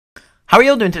How are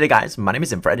y'all doing today, guys? My name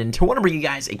is Infred, and I want to bring you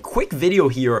guys a quick video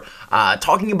here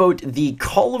talking about the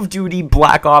Call of Duty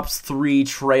Black Ops 3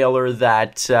 trailer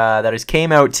that has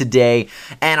came out today.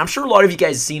 And I'm sure a lot of you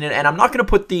guys have seen it, and I'm not going to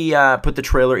put the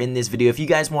trailer in this video. If you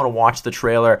guys want to watch the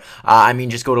trailer,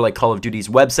 just go to like Call of Duty's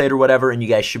website or whatever, and you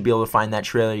guys should be able to find that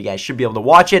trailer. You guys should be able to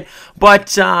watch it.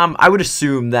 But I would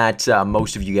assume that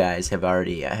most of you guys have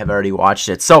already watched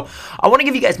it. So I want to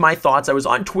give you guys my thoughts. I was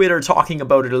on Twitter talking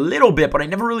about it a little bit, but I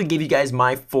never really gave you guys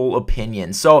my full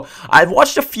opinion. So I've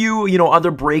watched a few other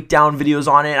breakdown videos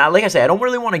on it. Like I say, I don't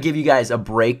really want to give you guys a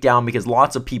breakdown because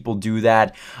lots of people do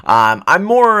that. I'm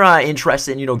more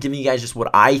interested in giving you guys just what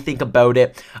I think about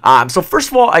it. So first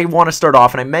of all, I want to start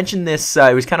off, and I mentioned this,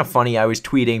 it was kind of funny. I was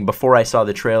tweeting before I saw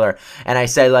the trailer, and I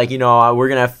said, like, we're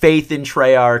gonna have faith in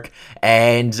Treyarch,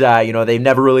 and they've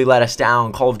never really let us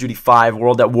down. Call of Duty 5,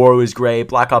 World at War was great,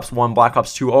 Black Ops 1, Black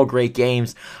Ops 2, all great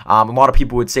games. A lot of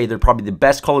people would say they're probably the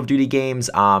best Call of Duty games.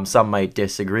 Some might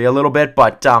disagree a little bit,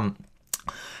 but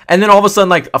and then all of a sudden,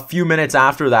 like a few minutes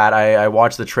after that, I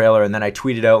watched the trailer, and then I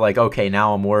tweeted out like, okay,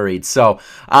 now I'm worried. So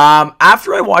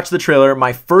after I watched the trailer,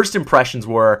 my first impressions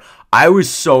were, I was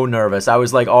so nervous. I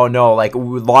was like, oh no, like a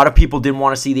lot of people didn't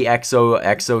want to see the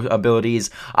EXO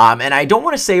abilities. And I don't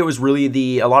want to say it was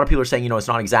really a lot of people are saying, it's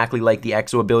not exactly like the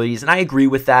EXO abilities, and I agree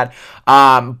with that.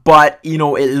 But,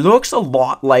 it looks a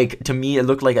lot like, to me, it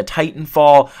looked like a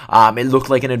Titanfall. It looked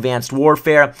like an Advanced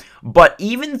Warfare. But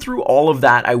even through all of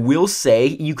that, I will say,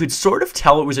 you could sort of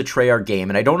tell it was a Treyarch game,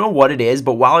 and I don't know what it is,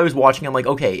 but while I was watching, I'm like,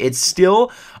 okay, it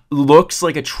still looks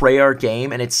like a Treyarch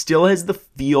game, and it still has the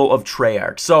feel of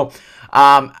Treyarch. So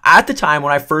at the time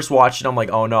when I first watched it, I'm like,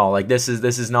 oh no, like this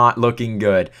is not looking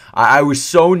good. I was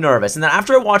so nervous. And then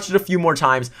after I watched it a few more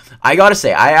times, I gotta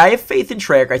say, I have faith in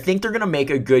Treyarch. I think they're gonna make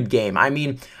a good game. I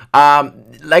mean,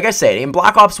 like I said, in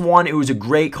Black Ops 1, it was a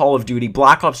great Call of Duty.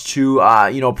 Black Ops 2,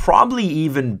 probably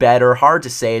even better. Hard to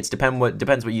say. It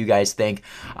depends what you guys think.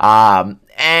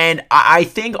 And I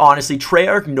think, honestly,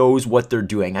 Treyarch knows what they're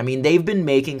doing. I mean, they've been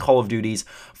making Call of Duties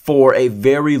for a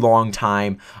very long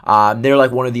time. They're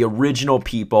like one of the original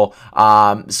people.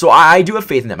 So I do have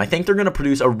faith in them. I think they're going to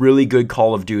produce a really good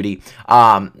Call of Duty.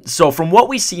 So from what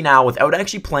we see now, without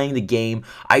actually playing the game,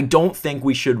 I don't think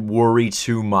we should worry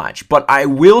too much. But I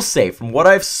will say, from what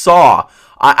I've saw,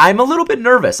 I'm a little bit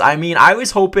nervous. I mean, I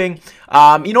was hoping,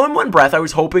 in one breath, I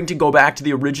was hoping to go back to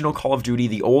the original Call of Duty,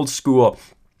 the old school.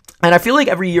 And I feel like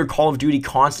every year Call of Duty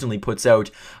constantly puts out,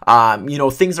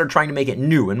 things that are trying to make it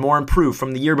new and more improved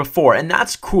from the year before. And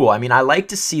that's cool. I mean, I like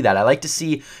to see that. I like to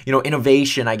see,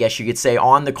 innovation, I guess you could say,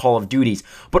 on the Call of Duties.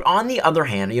 But on the other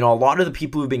hand, a lot of the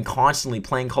people who've been constantly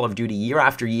playing Call of Duty year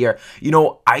after year,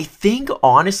 I think,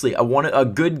 honestly, a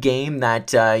good game that,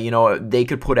 they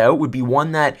could put out would be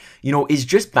one that, is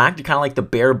just back to kind of like the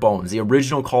bare bones, the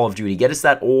original Call of Duty. Get us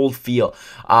that old feel.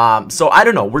 So I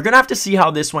don't know. We're going to have to see how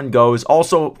this one goes.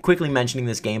 Also, quickly mentioning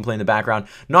this gameplay in the background,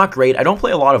 not great. I don't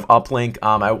play a lot of uplink.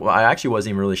 I actually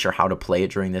wasn't even really sure how to play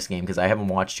it during this game because I haven't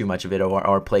watched too much of it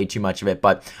or played too much of it,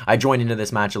 but I joined into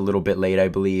this match a little bit late, I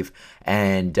believe,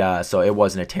 and so it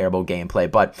wasn't a terrible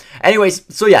gameplay. But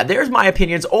anyways, so yeah, there's my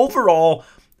opinions. Overall,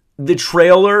 the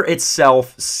trailer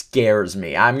itself scares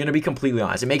me. I'm going to be completely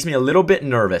honest. It makes me a little bit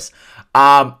nervous.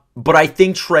 But I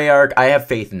think Treyarch, I have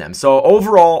faith in them. So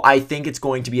overall, I think it's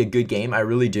going to be a good game. I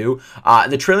really do.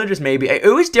 The trailer just it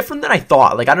was different than I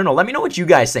thought. Like, I don't know. Let me know what you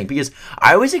guys think, because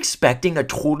I was expecting a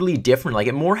totally different, like,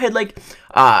 it more had like,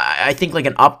 I think like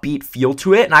an upbeat feel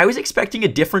to it. And I was expecting a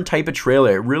different type of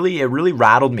trailer. It really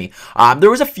rattled me. There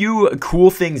was a few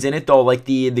cool things in it though. Like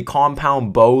the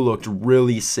compound bow looked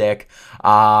really sick.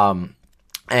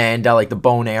 And like the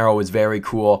bow and arrow is very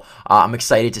cool. I'm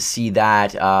excited to see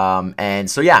that.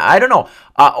 And so yeah, I don't know.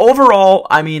 Overall,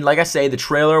 I mean, like I say, the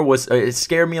trailer it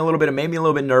scared me a little bit. It made me a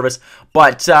little bit nervous,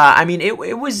 but I mean, it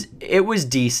was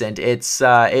decent. It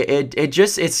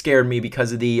scared me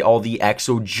because of all the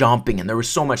EXO jumping, and there was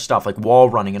so much stuff like wall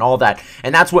running and all that,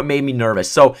 and that's what made me nervous.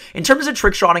 So in terms of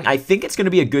trick shotting, I think it's going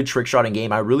to be a good trick shotting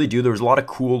game. I really do. There was a lot of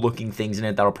cool looking things in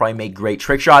it that'll probably make great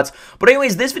trick shots. But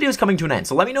anyways, this video is coming to an end.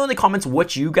 So let me know in the comments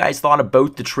what you guys thought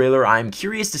about the trailer. I'm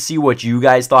curious to see what you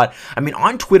guys thought. I mean,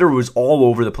 on Twitter, it was all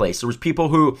over the place. There was people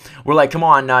who were like, come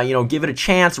on, give it a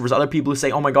chance. There was other people who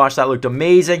say, oh my gosh, that looked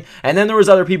amazing. And then there was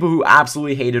other people who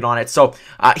absolutely hated on it. So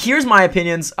here's my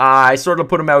opinions. I sort of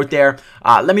put them out there.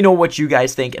 Let me know what you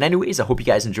guys think. And anyways, I hope you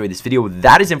guys enjoyed this video.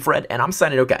 That is Infred, and I'm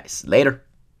signing out, guys. Later.